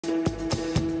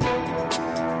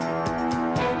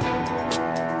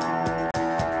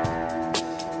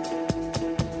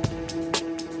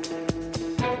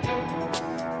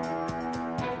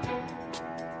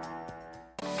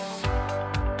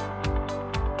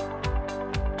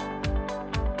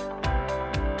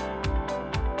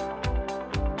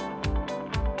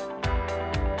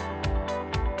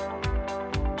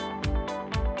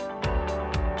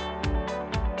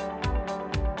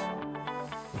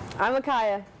I'm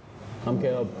Micaiah. I'm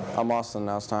Caleb. I'm Austin.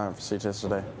 Now it's time for CHS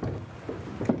Today.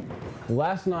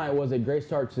 Last night was a great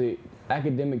start to the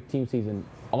academic team season.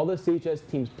 All the CHS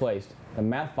teams placed. The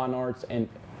math, fine arts, and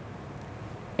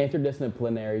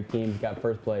interdisciplinary teams got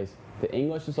first place. The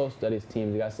English and social studies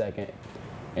teams got second,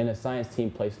 and the science team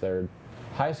placed third.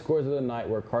 High scores of the night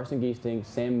were Carson Geesting,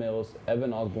 Sam Mills,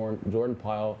 Evan Osborne, Jordan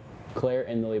Pyle, Claire,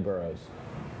 and Lily Burrows.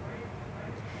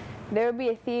 There will be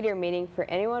a theater meeting for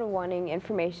anyone wanting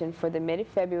information for the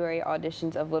mid-February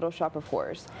auditions of Little Shop of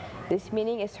Horrors. This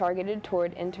meeting is targeted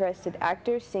toward interested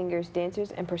actors, singers,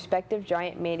 dancers, and prospective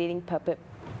giant plant-eating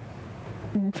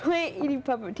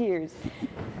puppeteers.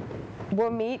 We'll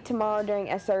meet tomorrow during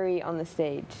SRE on the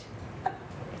stage.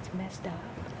 It's messed up.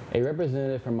 A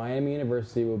representative from Miami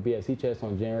University will be at CHS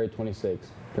on January 26th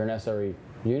during SRE.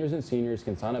 Juniors and seniors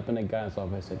can sign up in the guidance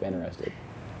office if interested.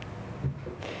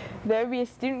 There will be a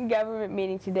student government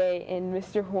meeting today in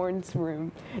Mr. Horn's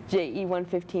room, JE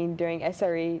 115, during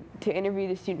SRE to interview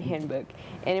the student handbook.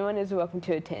 Anyone is welcome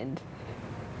to attend.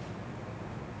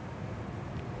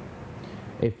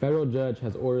 A federal judge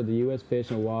has ordered the U.S. Fish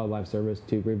and Wildlife Service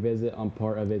to revisit on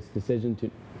part of its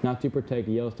decision not to protect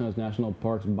Yellowstone's National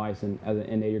Park's bison as an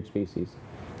endangered species.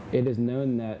 It is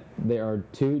known that there are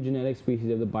 2 genetic species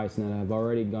of the bison that have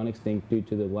already gone extinct due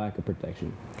to the lack of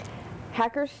protection.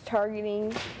 Hackers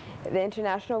targeting the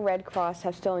International Red Cross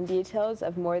have stolen details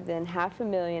of more than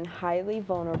 500,000 highly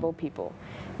vulnerable people.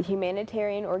 The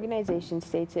humanitarian organization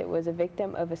states it was a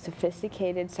victim of a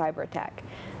sophisticated cyber attack.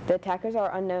 The attackers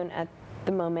are unknown at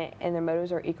the moment, and their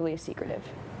motives are equally as secretive.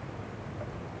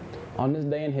 On this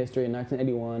day in history in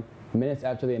 1981, minutes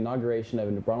after the inauguration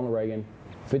of Ronald Reagan,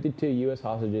 52 U.S.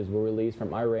 hostages were released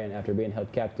from Iran after being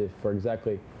held captive for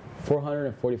exactly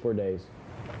 444 days.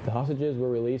 The hostages were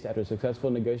released after successful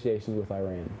negotiations with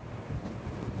Iran.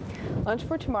 Lunch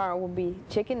for tomorrow will be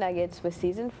chicken nuggets with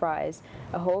seasoned fries,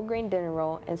 a whole grain dinner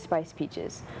roll, and spiced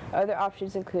peaches. Other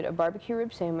options include a barbecue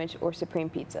rib sandwich or supreme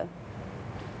pizza.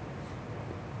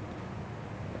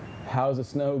 How does the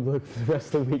snow look for the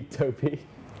rest of the week, Toby?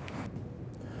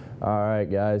 All right,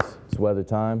 guys, it's weather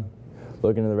time.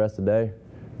 Looking at the rest of the day,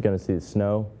 you're going to see the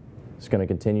snow. It's going to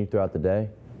continue throughout the day.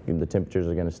 The temperatures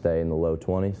are going to stay in the low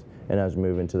 20s, and as we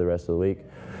move into the rest of the week.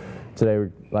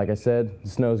 Today, like I said, the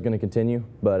snow is going to continue,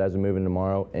 but as we move in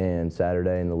tomorrow and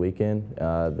Saturday and the weekend,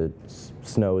 the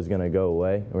snow is going to go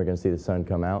away, and we're going to see the sun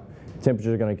come out.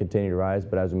 Temperatures are going to continue to rise,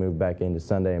 but as we move back into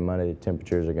Sunday and Monday, the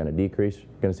temperatures are going to decrease.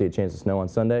 We're going to see a chance of snow on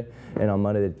Sunday, and on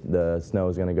Monday, the snow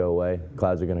is going to go away,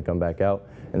 clouds are going to come back out,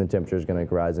 and the temperature is going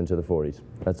to rise into the 40s.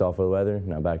 That's all for the weather.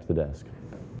 Now back to the desk.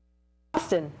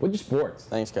 Austin. What's your sports?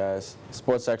 Thanks, guys.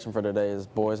 Sports section for today is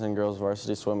boys and girls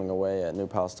varsity swimming away at New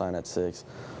Palestine at 6.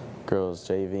 Girls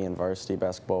JV and varsity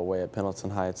basketball away at Pendleton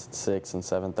Heights at 6 and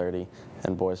 7:30,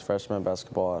 and boys freshman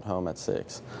basketball at home at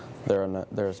 6.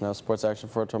 There is no sports action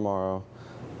for tomorrow.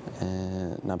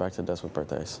 And now back to the desk with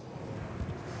birthdays.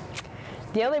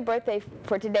 The only birthday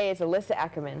for today is Alyssa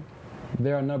Ackerman.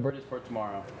 There are no birthdays for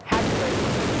tomorrow. Happy birthday.